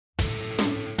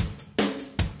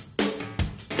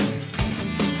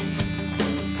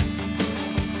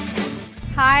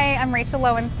Hi, I'm Rachel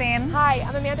Lowenstein. Hi,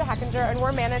 I'm Amanda Heckinger, and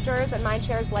we're managers at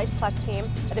Mindshare's Life Plus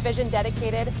team, a division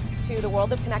dedicated to the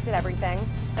world of connected everything.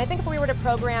 And I think if we were to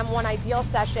program one ideal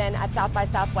session at South by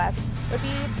Southwest, it would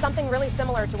be something really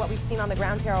similar to what we've seen on the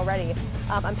ground here already.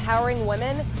 Empowering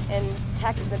women in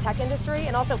the tech industry,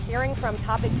 and also hearing from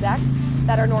top execs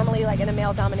that are normally in a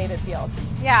male-dominated field.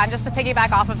 Yeah, and just to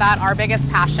piggyback off of that, our biggest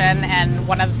passion and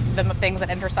one of the things that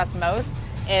interests us most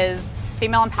is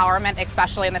female empowerment,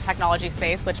 especially in the technology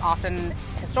space, which often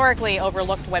historically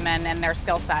overlooked women and their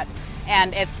skill set.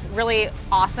 And it's really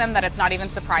awesome that it's not even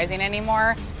surprising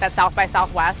anymore that South by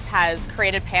Southwest has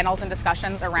created panels and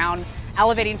discussions around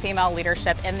elevating female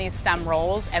leadership in these STEM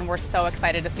roles, and we're so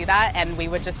excited to see that, and we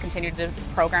would just continue to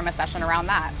program a session around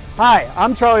that. Hi,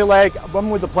 I'm Charlie Legg.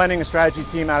 I'm with the Planning and Strategy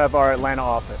team out of our Atlanta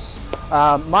office.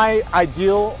 My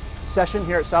ideal session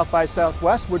here at South by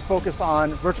Southwest would focus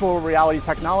on virtual reality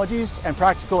technologies and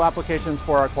practical applications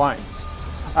for our clients.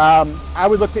 I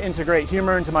would look to integrate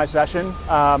humor into my session.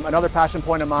 Another passion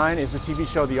point of mine is the TV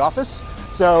show The Office.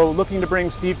 So looking to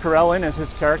bring Steve Carell in as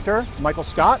his character, Michael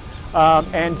Scott,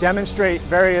 and demonstrate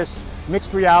various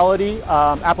mixed reality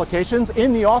applications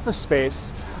in the office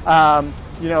space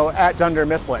at Dunder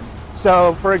Mifflin.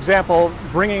 So, for example,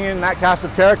 bringing in that cast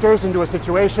of characters into a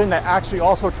situation that actually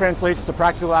also translates to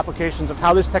practical applications of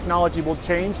how this technology will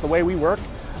change the way we work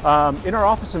in our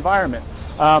office environment.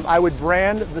 I would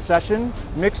brand the session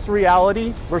Mixed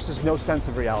Reality versus No Sense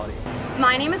of Reality.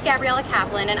 My name is Gabriella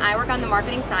Kaplan, and I work on the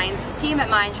marketing sciences team at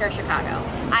Mindshare Chicago.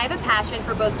 I have a passion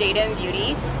for both data and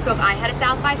beauty, so if I had a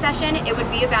South by session, it would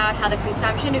be about how the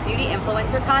consumption of beauty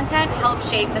influencer content helps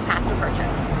shape the path to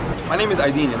purchase. My name is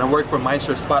Aideen, and I work for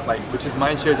Mindshare Spotlight, which is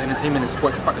Mindshare's entertainment and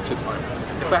sports partnerships arm.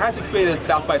 If I had to create a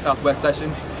South by Southwest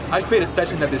session, I'd create a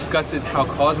session that discusses how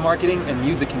cause marketing and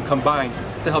music can combine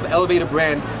to help elevate a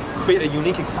brand, create a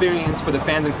unique experience for the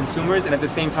fans and consumers, and at the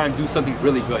same time do something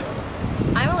really good.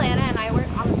 I'm Alana, and I work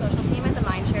on the social team at the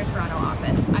Mindshare Toronto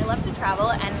office. I love to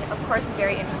travel, and of course I'm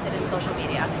very interested in social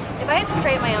media. If I had to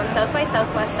create my own South by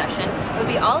Southwest session, it would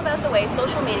be all about the way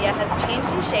social media has changed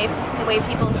and shaped the way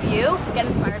people view, get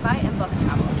inspired by, and book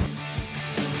travel.